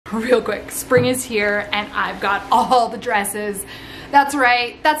real quick. Spring is here and I've got all the dresses. That's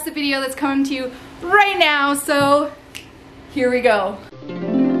right, that's the video that's coming to you right now, so here we go.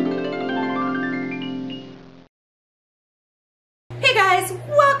 Hey guys,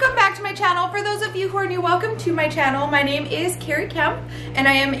 welcome back to my channel. For those of you who are new, welcome to my channel. My name is Kari Kemp and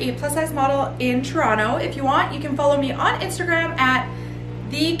I am a plus size model in Toronto. If you want, you can follow me on Instagram at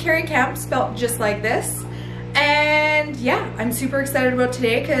the Kari Kemp, spelled just like this. And yeah, I'm super excited about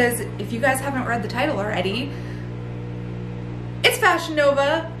today because if you guys haven't read the title already, it's Fashion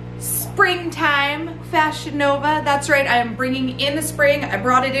Nova, springtime Fashion Nova. That's right, I am bringing in the spring. I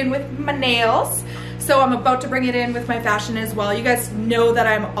brought it in with my nails, so I'm about to bring it in with my fashion as well. You guys know that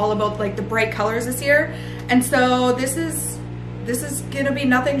I'm all about like the bright colors this year, and so this is gonna be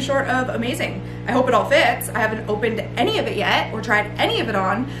nothing short of amazing. I hope it all fits. I haven't opened any of it yet or tried any of it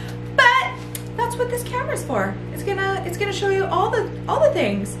on, but that's what this camera's for. It's gonna show you all the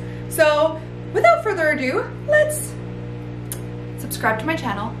things. So without further ado, let's subscribe to my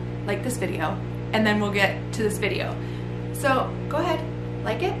channel, like this video, and then we'll get to this video. So go ahead,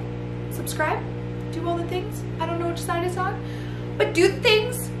 like it, subscribe, do all the things. I don't know which side it's on, but do the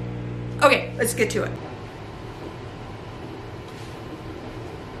things. Okay, let's get to it.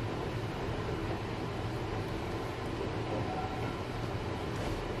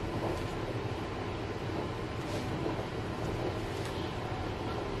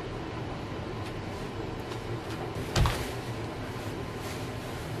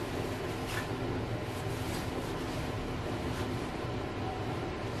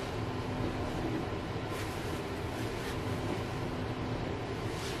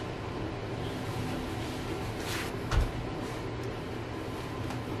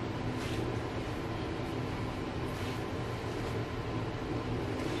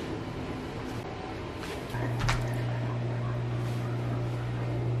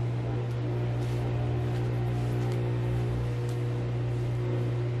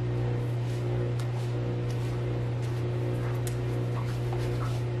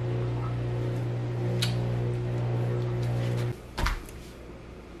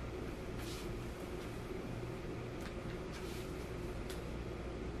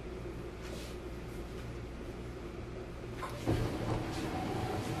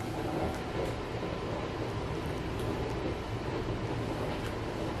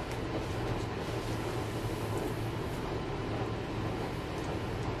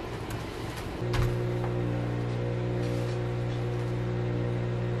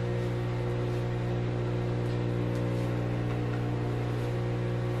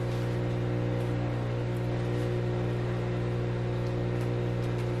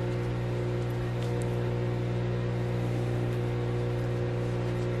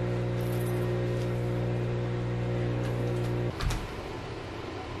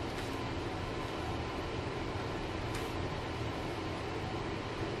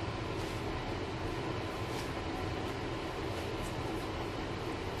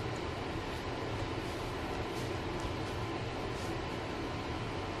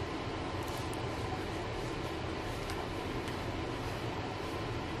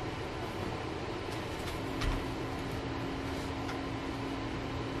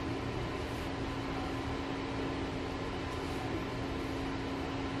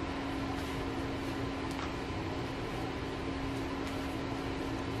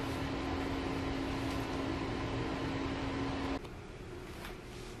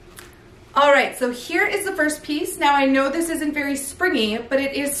 All right, so here is the first piece. Now I know this isn't very springy, but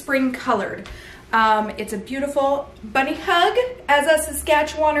it is spring colored. It's a beautiful bunny hug, as us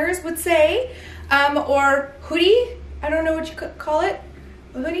Saskatchewaners would say, or hoodie. I don't know what you could call it,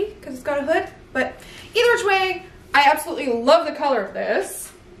 a hoodie, because it's got a hood. But either which way, I absolutely love the color of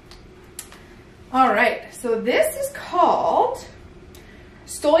this. All right, so this is called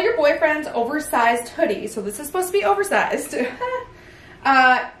Stole Your Boyfriend's Oversized Hoodie. So this is supposed to be oversized.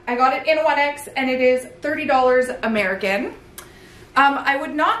 I got it in 1X and it is $30 American. I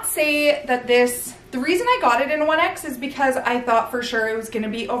would not say that the reason I got it in 1X is because I thought for sure it was going to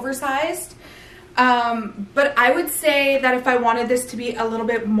be oversized. But I would say that if I wanted this to be a little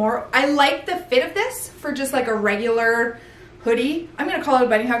bit more, I like the fit of this for just like a regular hoodie. I'm going to call it a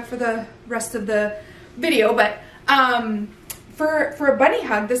bunny hug for the rest of the video, but for a bunny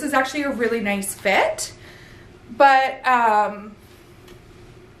hug, this is actually a really nice fit. But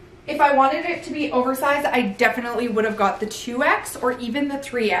if I wanted it to be oversized, I definitely would have got the 2X or even the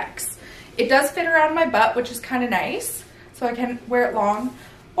 3X. It does fit around my butt, which is kind of nice, so I can wear it long.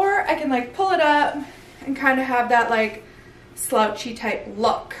 Or I can like pull it up and kind of have that like slouchy type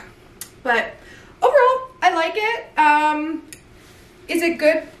look. But overall, I like it. Is it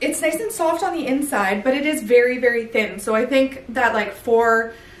good? It's nice and soft on the inside, but it is very, very thin. So I think that like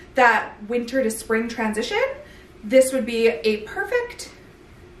for that winter to spring transition, this would be a perfect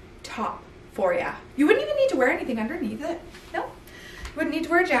top for you. You wouldn't even need to wear anything underneath it. No, you wouldn't need to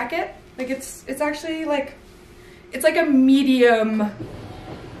wear a jacket. Like it's actually like, it's like a medium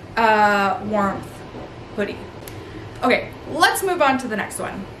warmth hoodie. Okay, let's move on to the next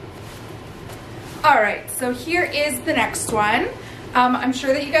one. All right, so here is the next one. I'm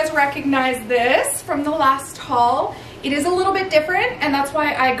sure that you guys recognize this from the last haul. It is a little bit different, and that's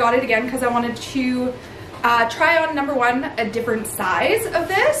why I got it again, because I wanted to try on, number one, a different size of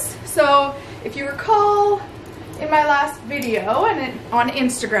this. So if you recall in my last video and on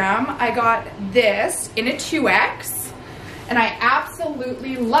Instagram, I got this in a 2X, and I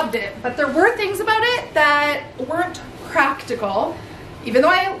absolutely loved it. But there were things about it that weren't practical, even though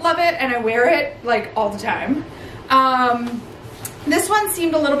I love it and I wear it like all the time. This one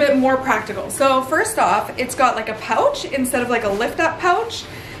seemed a little bit more practical. So first off, it's got like a pouch instead of like a lift up pouch.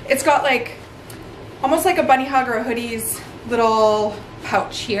 It's got like almost like a bunny hug or a hoodie's little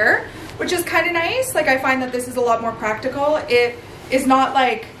pouch here, which is kind of nice. Like I find that this is a lot more practical. It is not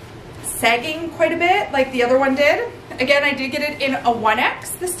like sagging quite a bit like the other one did. Again, I did get it in a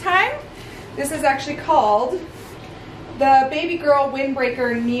 1X this time. This is actually called the Baby Girl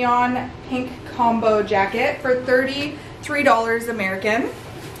Windbreaker Neon Pink Combo Jacket for $33 American.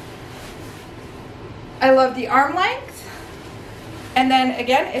 I love the arm length. And then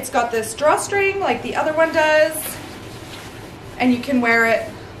again, it's got this drawstring like the other one does. And you can wear it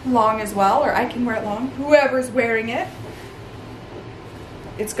long as well, or I can wear it long, whoever's wearing it.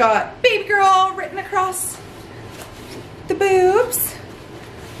 It's got Baby Girl written across the boobs.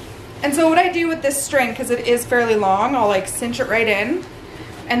 And so what I do with this string, because it is fairly long, I'll like cinch it right in,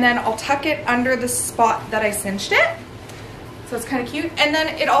 and then I'll tuck it under the spot that I cinched it. So it's kind of cute. And then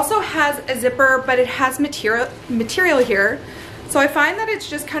it also has a zipper, but it has material here. So I find that it's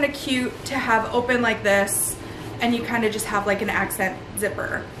just kind of cute to have open like this, and you kind of just have like an accent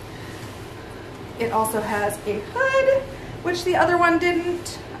zipper. It also has a hood, which the other one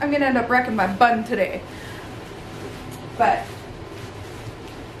didn't. I'm gonna end up wrecking my bun today. But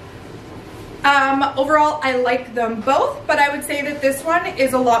overall, I like them both, but I would say that this one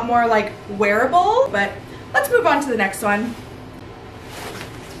is a lot more like wearable. But let's move on to the next one.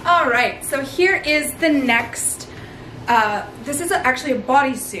 All right, so here is the next. This is actually a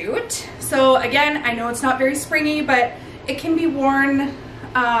bodysuit. So again, I know it's not very springy, but it can be worn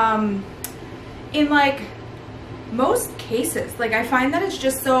in like most cases. Like I find that it's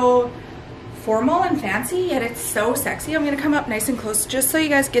just so formal and fancy, yet it's so sexy. I'm gonna come up nice and close just so you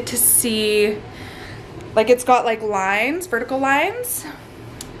guys get to see. Like it's got like lines, vertical lines.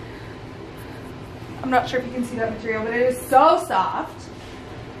 I'm not sure if you can see that material, but it is so soft.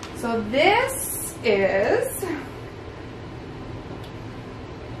 So this is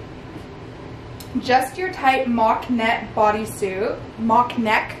just your type mock neck bodysuit,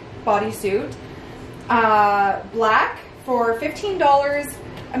 black for $15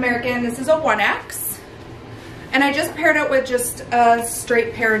 American. This is a 1X, and I just paired it with just a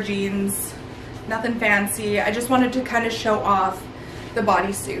straight pair of jeans, nothing fancy. I just wanted to kind of show off the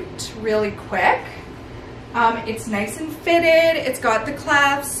bodysuit really quick. It's nice and fitted. It's got the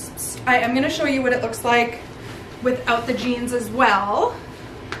clasps. I am going to show you what it looks like without the jeans as well,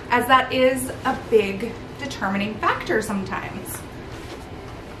 as that is a big determining factor sometimes.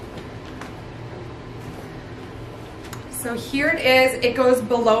 So here it is. It goes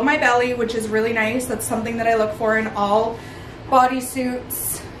below my belly, which is really nice. That's something that I look for in all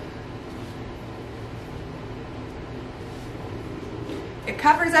bodysuits. It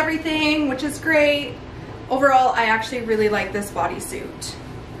covers everything, which is great. Overall, I actually really like this bodysuit.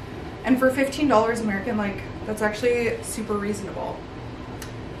 And for $15 American, like, that's actually super reasonable.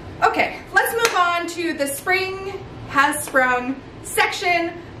 Okay, let's move on to the spring has sprung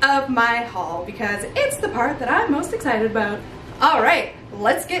section of my haul, because it's the part that I'm most excited about. All right,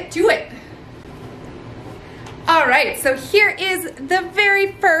 let's get to it. All right, so here is the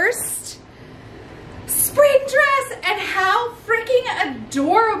very first spring dress, and how freaking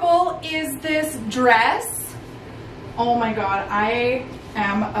adorable is this dress? Oh my God, I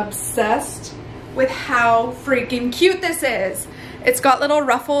am obsessed with how freaking cute this is. It's got little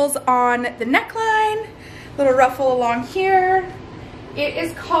ruffles on the neckline, little ruffle along here. It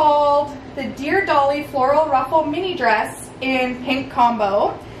is called the Dear Dolly Floral Ruffle Mini Dress in Pink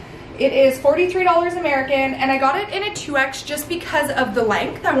Combo. It is $43 American, and I got it in a 2X just because of the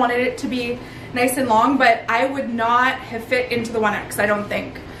length. I wanted it to be nice and long, but I would not have fit into the 1X, I don't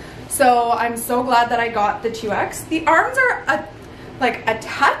think. So I'm so glad that I got the 2X. The arms are a like a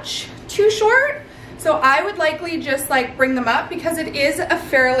touch too short. So I would likely just like bring them up because it is a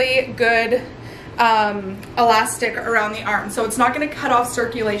fairly good elastic around the arm. So it's not gonna cut off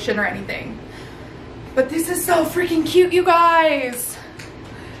circulation or anything. But this is so freaking cute, you guys.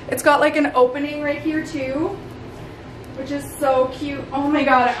 It's got like an opening right here too, which is so cute. Oh my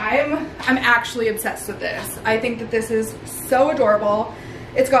God, I'm actually obsessed with this. I think that this is so adorable.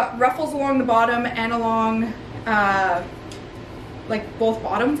 It's got ruffles along the bottom and along like both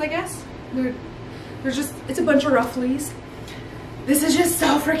bottoms, I guess. There's just, it's a bunch of rufflies. This is just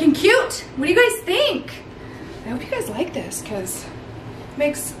so freaking cute. What do you guys think? I hope you guys like this because it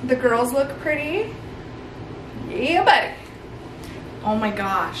makes the girls look pretty. Yeah, buddy. Oh my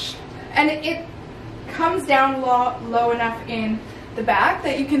gosh. And it comes down low enough in the back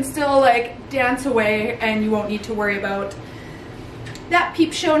that you can still like dance away and you won't need to worry about that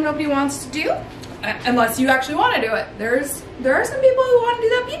peep show nobody wants to do, unless you actually want to do it. There are some people who want to do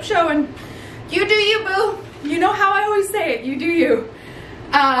that peep show, and you do you, boo. You know how I always say it, you do you.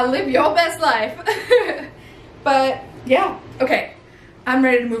 Live your best life. But yeah, okay. I'm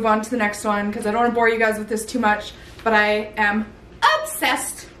ready to move on to the next one because I don't want to bore you guys with this too much, but I am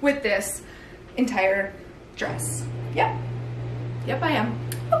obsessed with this entire dress. Yep. Yep, I am.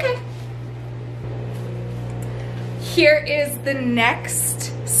 Okay. Here is the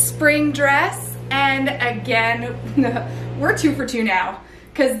next spring dress, and again, we're 2 for 2 now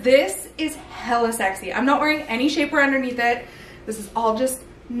because this is hella sexy. I'm not wearing any shapewear underneath it. This is all just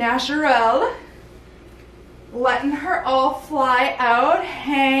natural. Letting her all fly out,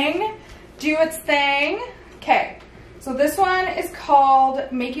 hang, do its thing. Okay, so this one is called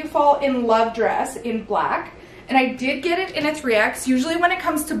Make You Fall in Love dress in black. And I did get it in a 3X. Usually when it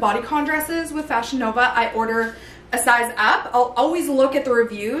comes to bodycon dresses with Fashion Nova, I order a size up. I'll always look at the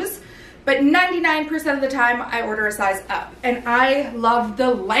reviews, but 99% of the time I order a size up. And I love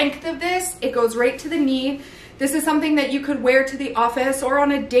the length of this. It goes right to the knee. This is something that you could wear to the office or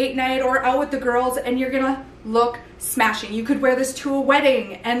on a date night or out with the girls and you're gonna look smashing. You could wear this to a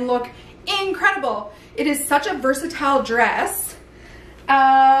wedding and look incredible. It is such a versatile dress.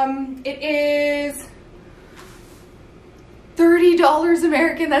 It is $30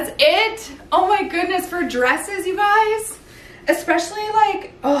 American, that's it. Oh my goodness, for dresses, you guys. Especially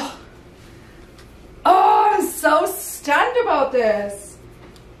like, oh, I'm so stunned about this.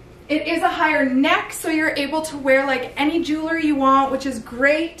 It is a higher neck, so you're able to wear like any jewelry you want, which is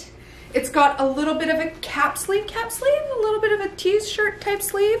great. It's got a little bit of a cap sleeve, a little bit of a t-shirt type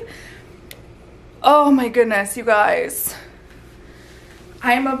sleeve. Oh my goodness, you guys.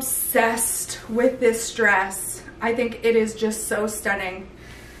 I am obsessed with this dress. I think it is just so stunning.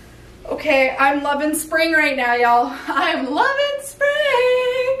 Okay, I'm loving spring right now, y'all. I'm loving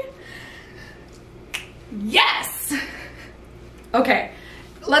spring. Yes. Okay,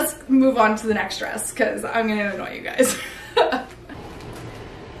 let's move on to the next dress because I'm gonna annoy you guys.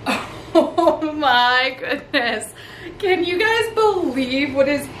 Oh my goodness. Can you guys believe what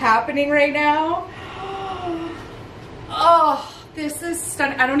is happening right now? Oh, this is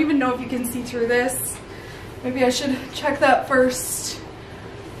stunning. I don't even know if you can see through this. Maybe I should check that first.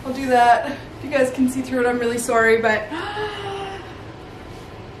 I'll do that. If you guys can see through it, I'm really sorry, but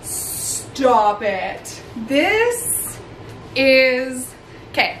stop it. This is,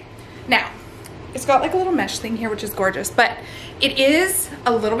 okay, now, it's got like a little mesh thing here, which is gorgeous, but it is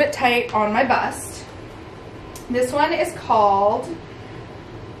a little bit tight on my bust. This one is called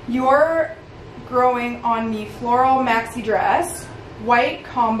You're Growing on Me Floral Maxi Dress, white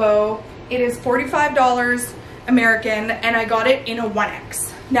combo. It is $45 American, and I got it in a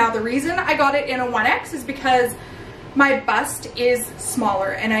 1X. Now, the reason I got it in a 1X is because my bust is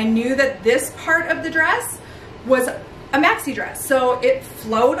smaller, and I knew that this part of the dress was a maxi dress, so it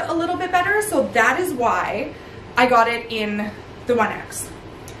flowed a little bit better, so that is why I got it in the 1X.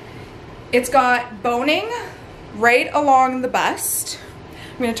 It's got boning right along the bust.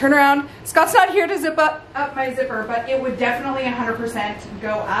 I'm gonna turn around. Scott's not here to zip up my zipper, but it would definitely 100%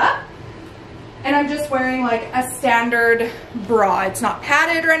 go up. And I'm just wearing like a standard bra. It's not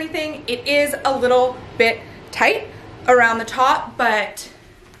padded or anything. It is a little bit tight around the top, but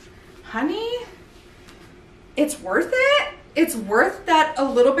honey, it's worth it. It's worth that a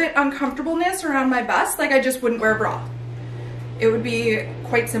little bit uncomfortableness around my bust. Like, I just wouldn't wear a bra. It would be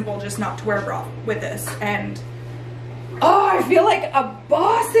quite simple just not to wear a bra with this. And oh, I feel like a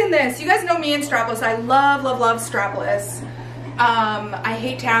boss in this. You guys know me in strapless. I love, love, love strapless. I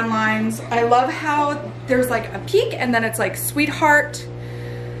hate tan lines. I love how there's like a peak and then it's like sweetheart.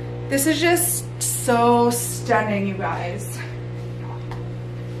 This is just so stunning, you guys.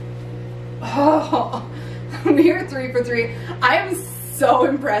 Oh, we are 3 for 3. I am so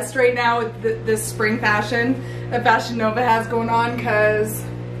impressed right now with this spring fashion that Fashion Nova has going on, because,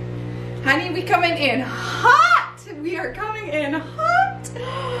 honey, we coming in hot. We are coming in hot.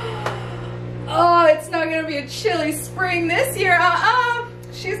 Oh, it's not gonna be a chilly spring this year.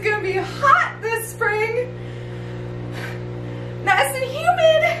 She's gonna be hot this spring. Nice and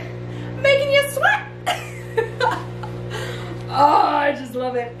humid, making you sweat. Oh, I just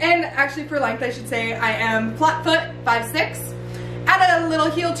love it. And actually, for length, I should say I am flat foot, 5'6". Add a little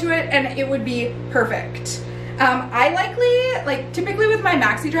heel to it and it would be perfect. I likely, like typically with my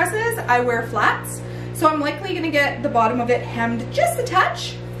maxi dresses, I wear flats. So I'm likely gonna get the bottom of it hemmed just a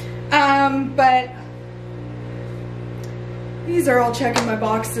touch. But these are all checking my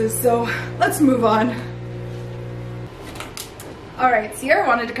boxes, so let's move on. All right, Sierra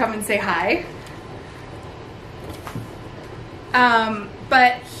wanted to come and say hi.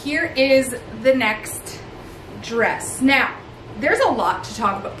 But here is the next dress. Now, there's a lot to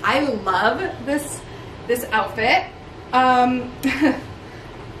talk about. I love this outfit.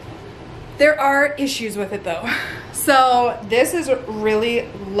 There are issues with it though. So this is really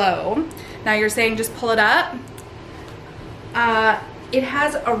low. Now you're saying just pull it up. It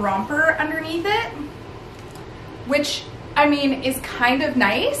has a romper underneath it, which I mean is kind of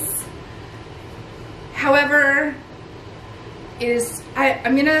nice. However, I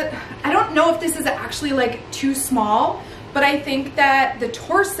don't know if this is actually like too small, but I think that the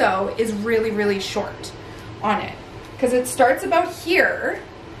torso is really, really short on it, because it starts about here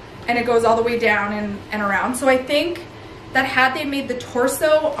and it goes all the way down and around. So I think that had they made the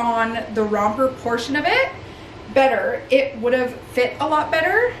torso on the romper portion of it better, it would have fit a lot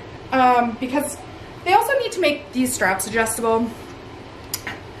better, because they also need to make these straps adjustable,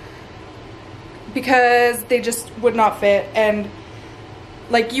 because they just would not fit. And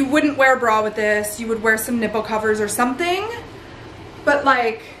like, you wouldn't wear a bra with this, you would wear some nipple covers or something, but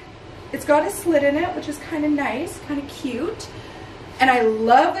like, it's got a slit in it, which is kind of nice, kind of cute. And I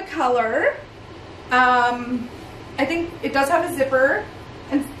love the color. I think it does have a zipper,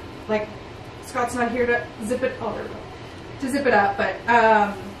 and like, Scott's not here to zip it, oh, there we go, to zip it up, but,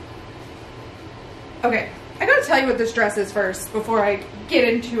 okay, I gotta tell you what this dress is first before I get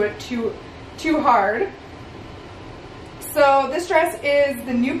into it too hard. So this dress is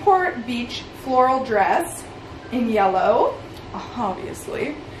the Newport Beach floral dress in yellow,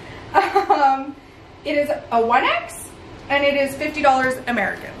 obviously. It is a 1X and it is $50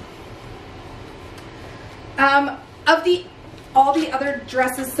 American. Of all the other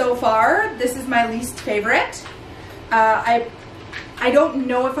dresses so far, this is my least favorite. I don't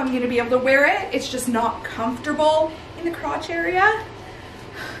know if I'm going to be able to wear it. It's just not comfortable in the crotch area.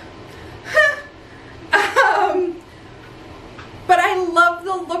 But I love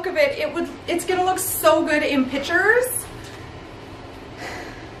the look of it. It's gonna look so good in pictures.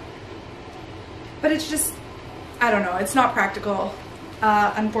 But it's just, I don't know, it's not practical,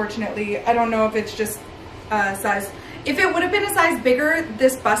 unfortunately. I don't know if it's just size. If it would have been a size bigger,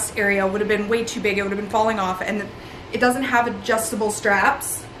 this bust area would have been way too big. It would have been falling off, and it doesn't have adjustable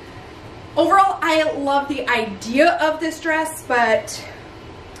straps. Overall, I love the idea of this dress, but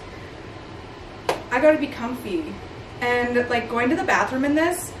I gotta be comfy. And like, going to the bathroom in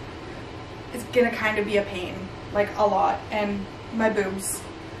this is gonna kind of be a pain, like a lot. And my boobs,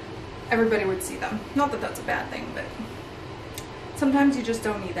 everybody would see them. Not that that's a bad thing, but sometimes you just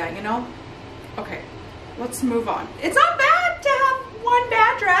don't need that, you know? Okay, let's move on. It's not bad to have one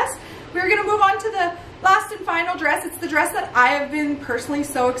bad dress. We're gonna move on to the last and final dress. It's the dress that I have been personally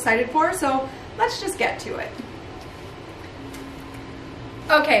so excited for, so let's just get to it.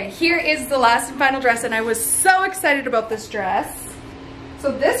 Okay, here is the last and final dress, and I was so excited about this dress. So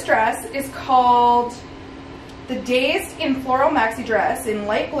this dress is called the Dazed in Floral Maxi Dress in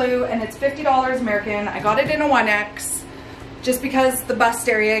light blue, and it's $50 American. I got it in a 1X just because the bust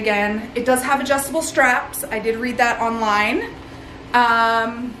area, again, it does have adjustable straps. I did read that online.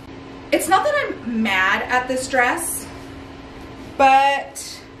 It's not that I'm mad at this dress,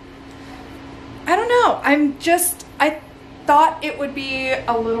 but I don't know. I thought it would be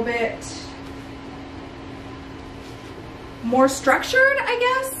a little bit more structured, I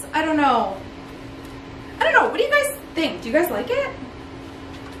guess. I don't know. What do you guys think? Do you guys like it?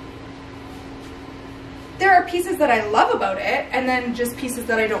 There are pieces that I love about it, and then just pieces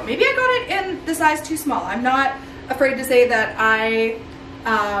that I don't. Maybe I got it in the size too small. I'm not afraid to say that I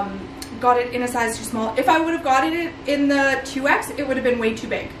got it in a size too small. If I would have gotten it in the 2X, it would have been way too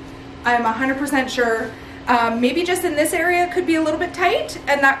big. I'm 100% sure. Maybe just in this area it could be a little bit tight,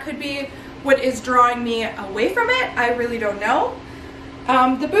 and that could be what is drawing me away from it. I really don't know.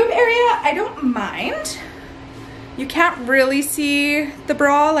 The boob area, I don't mind. You can't really see the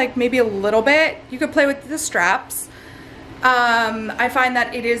bra, like maybe a little bit. You could play with the straps. I find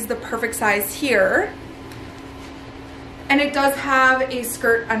that it is the perfect size here. And it does have a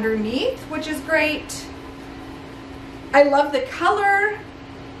skirt underneath, which is great. I love the color.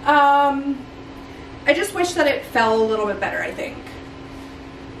 I just wish that it fell a little bit better, I think.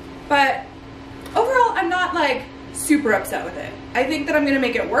 But overall, I'm not like super upset with it. I think that I'm gonna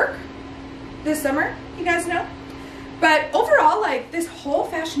make it work this summer, you guys know. But overall, like this whole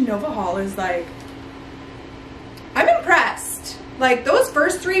Fashion Nova haul is like, I'm impressed. Like those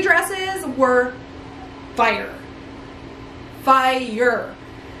first 3 dresses were fire. Fire.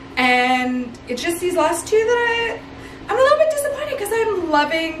 And it's just these last 2 that I'm a little bit disappointed because I'm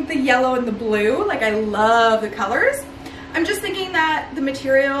loving the yellow and the blue. Like I love the colors. I'm just thinking that the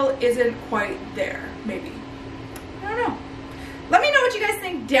material isn't quite there, maybe. I don't know. Let me know what you guys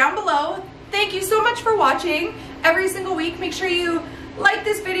think down below. Thank you so much for watching every single week. Make sure you like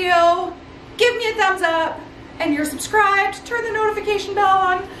this video, give me a thumbs up, and you're subscribed. Turn the notification bell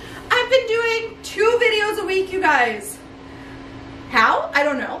on. I've been doing 2 videos a week, you guys. How? I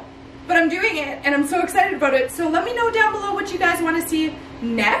don't know. But I'm doing it and I'm so excited about it. So let me know down below what you guys want to see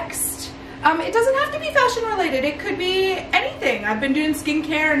next. It doesn't have to be fashion related. It could be anything. I've been doing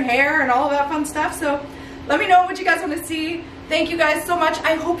skincare and hair and all of that fun stuff. So let me know what you guys want to see. Thank you guys so much.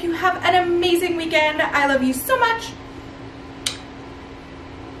 I hope you have an amazing weekend. I love you so much.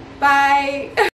 Bye.